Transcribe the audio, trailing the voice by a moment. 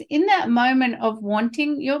In that moment of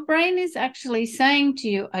wanting, your brain is actually saying to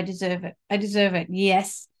you, I deserve it. I deserve it.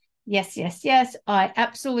 Yes, yes, yes, yes. I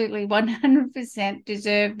absolutely 100%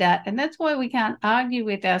 deserve that. And that's why we can't argue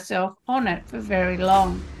with ourselves on it for very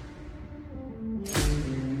long.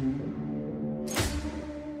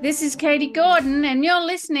 This is Katie Gordon, and you're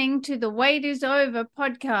listening to the Wait is Over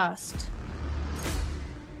podcast.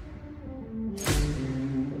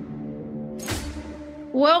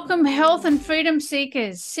 Welcome, health and freedom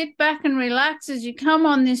seekers. Sit back and relax as you come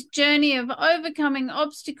on this journey of overcoming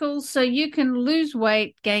obstacles so you can lose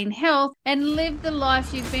weight, gain health, and live the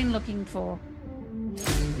life you've been looking for.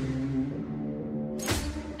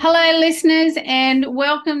 Hello, listeners, and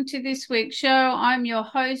welcome to this week's show. I'm your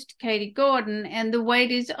host, Katie Gordon, and the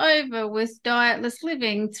wait is over with Dietless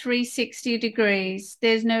Living 360 degrees.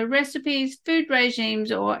 There's no recipes, food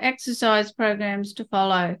regimes, or exercise programs to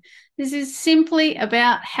follow. This is simply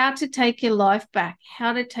about how to take your life back,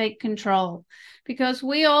 how to take control, because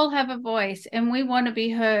we all have a voice and we want to be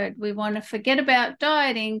heard. We want to forget about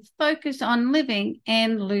dieting, focus on living,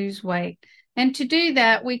 and lose weight. And to do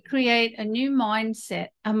that, we create a new mindset,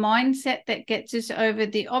 a mindset that gets us over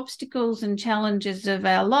the obstacles and challenges of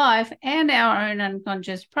our life and our own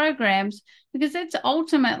unconscious programs, because that's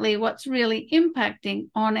ultimately what's really impacting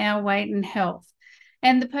on our weight and health.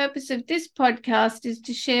 And the purpose of this podcast is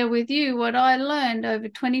to share with you what I learned over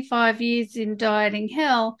 25 years in dieting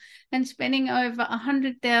hell and spending over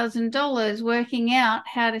 $100,000 working out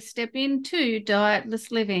how to step into dietless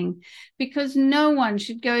living, because no one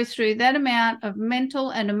should go through that amount of mental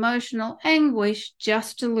and emotional anguish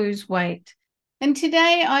just to lose weight. And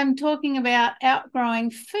today I'm talking about outgrowing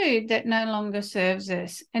food that no longer serves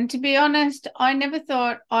us. And to be honest, I never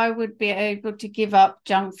thought I would be able to give up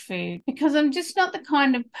junk food, because I'm just not the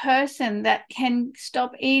kind of person that can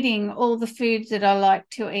stop eating all the foods that I like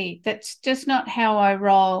to eat. That's just not how I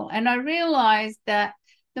roll. And I realized that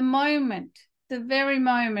the very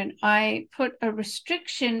moment I put a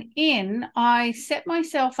restriction in, I set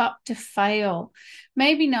myself up to fail.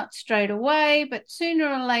 Maybe not straight away, but sooner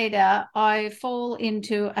or later, I fall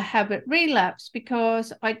into a habit relapse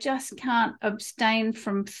because I just can't abstain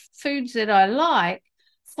from foods that I like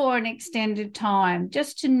for an extended time,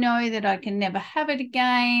 just to know that I can never have it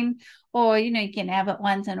again. Or, you can have it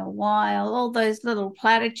once in a while, all those little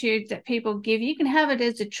platitudes that people give. You can have it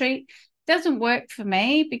as a treat. Doesn't work for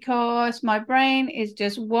me because my brain is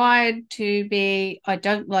just wired to be, I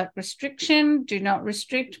don't like restriction, do not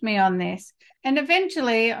restrict me on this. And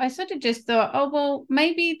eventually I sort of just thought, oh, well,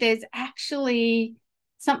 maybe there's actually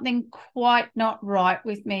something quite not right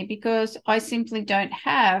with me, because I simply don't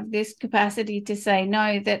have this capacity to say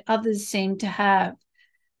no that others seem to have.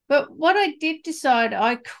 But what I did decide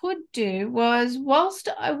I could do was, whilst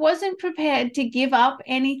I wasn't prepared to give up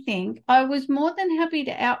anything, I was more than happy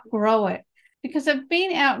to outgrow it, because I've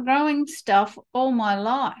been outgrowing stuff all my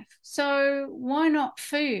life. So why not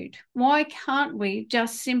food? Why can't we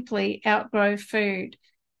just simply outgrow food?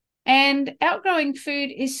 And outgrowing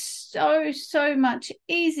food is so much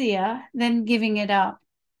easier than giving it up.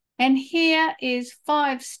 And here is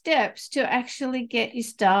 5 steps to actually get you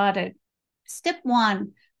started. Step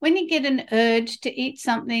 1. When you get an urge to eat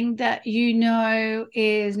something that you know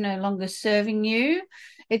is no longer serving you,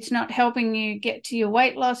 it's not helping you get to your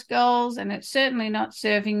weight loss goals, and it's certainly not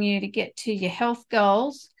serving you to get to your health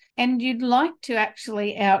goals, and you'd like to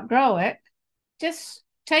actually outgrow it, just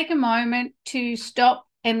take a moment to stop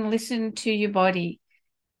and listen to your body.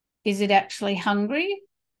 Is it actually hungry?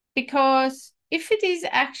 Because if it is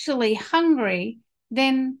actually hungry,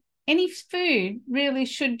 then any food really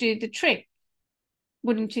should do the trick.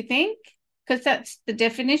 Wouldn't you think? Because that's the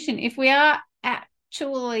definition. If we are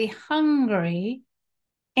actually hungry,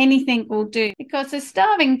 anything will do. Because a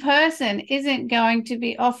starving person isn't going to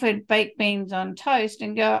be offered baked beans on toast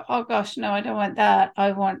and go, oh gosh, no, I don't want that.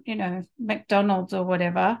 I want, McDonald's or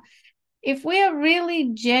whatever. If we are really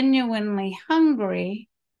genuinely hungry,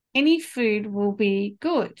 any food will be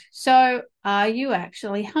good. So are you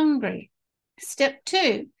actually hungry? Step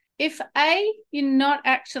 2. If A, you're not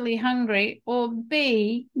actually hungry, or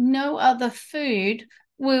B, no other food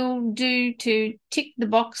will do to tick the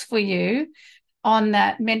box for you on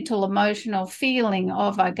that mental, emotional feeling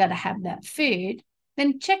of, I got to have that food,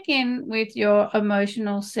 then check in with your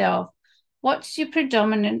emotional self. What's your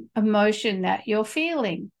predominant emotion that you're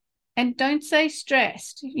feeling? And don't say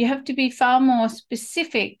stressed. You have to be far more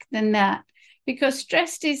specific than that, because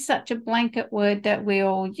stressed is such a blanket word that we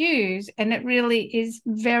all use, and it really is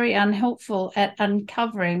very unhelpful at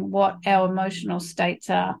uncovering what our emotional states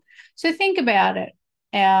are. So think about it.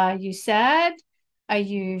 Are you sad? Are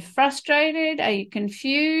you frustrated? Are you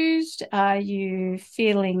confused? Are you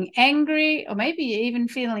feeling angry? Or maybe you're even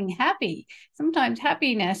feeling happy. Sometimes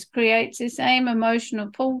happiness creates the same emotional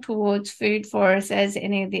pull towards food for us as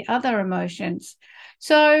any of the other emotions.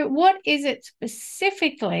 So what is it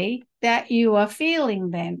specifically that you are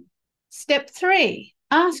feeling then? Step 3,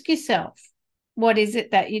 ask yourself, what is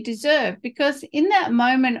it that you deserve? Because in that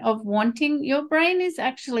moment of wanting, your brain is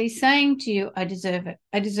actually saying to you, I deserve it.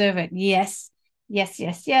 I deserve it. Yes. Yes,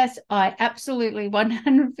 yes, yes. I absolutely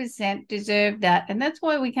 100% deserve that. And that's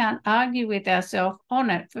why we can't argue with ourselves on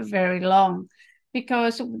it for very long,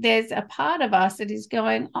 because there's a part of us that is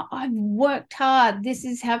going, I've worked hard. This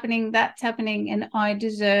is happening, that's happening, and I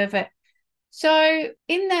deserve it. So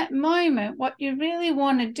in that moment, what you really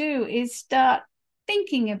want to do is start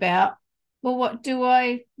thinking about, well, what do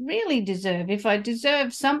I really deserve? If I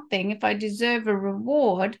deserve something, if I deserve a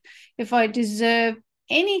reward, if I deserve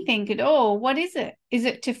anything at all, what is it? Is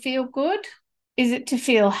it to feel good? Is it to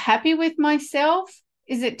feel happy with myself?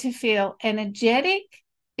 Is it to feel energetic?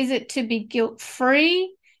 Is it to be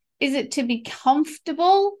guilt-free? Is it to be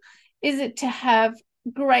comfortable? Is it to have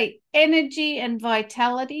great energy and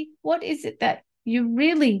vitality? What is it that you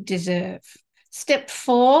really deserve? Step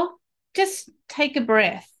 4, just take a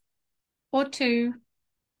breath or 2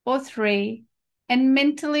 or 3 and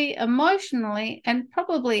mentally, emotionally, and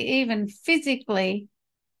probably even physically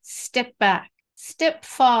step back. Step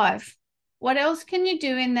 5, what else can you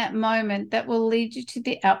do in that moment that will lead you to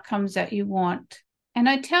the outcomes that you want? And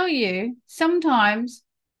I tell you, sometimes,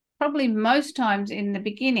 probably most times in the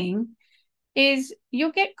beginning, is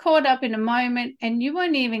you'll get caught up in a moment and you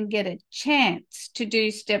won't even get a chance to do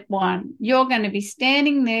step 1. You're going to be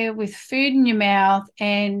standing there with food in your mouth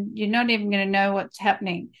and you're not even going to know what's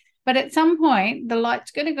happening. But at some point, the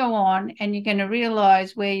light's going to go on and you're going to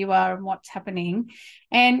realize where you are and what's happening.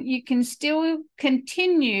 And you can still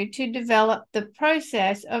continue to develop the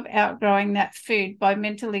process of outgrowing that food by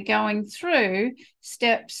mentally going through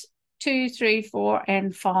steps 2, 3, 4,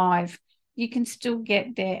 and 5. You can still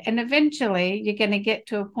get there. And eventually you're going to get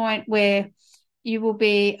to a point where you will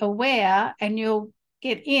be aware and you'll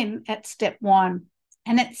get in at step 1.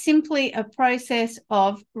 And it's simply a process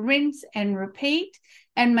of rinse and repeat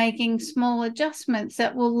and making small adjustments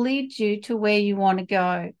that will lead you to where you want to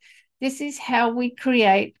go. This is how we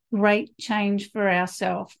create great change for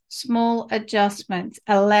ourselves. Small adjustments,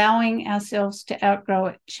 allowing ourselves to outgrow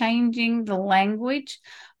it, changing the language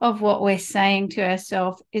of what we're saying to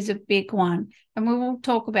ourselves is a big one. And we will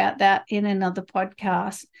talk about that in another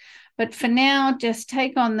podcast. But for now, just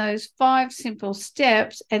take on those 5 simple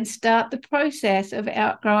steps and start the process of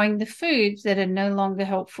outgrowing the foods that are no longer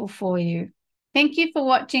helpful for you. Thank you for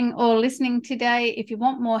watching or listening today. If you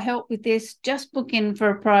want more help with this, just book in for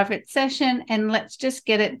a private session and let's just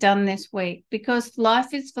get it done this week, because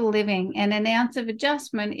life is for living and an ounce of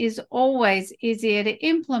adjustment is always easier to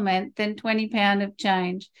implement than 20 pounds of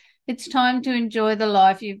change. It's time to enjoy the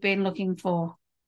life you've been looking for.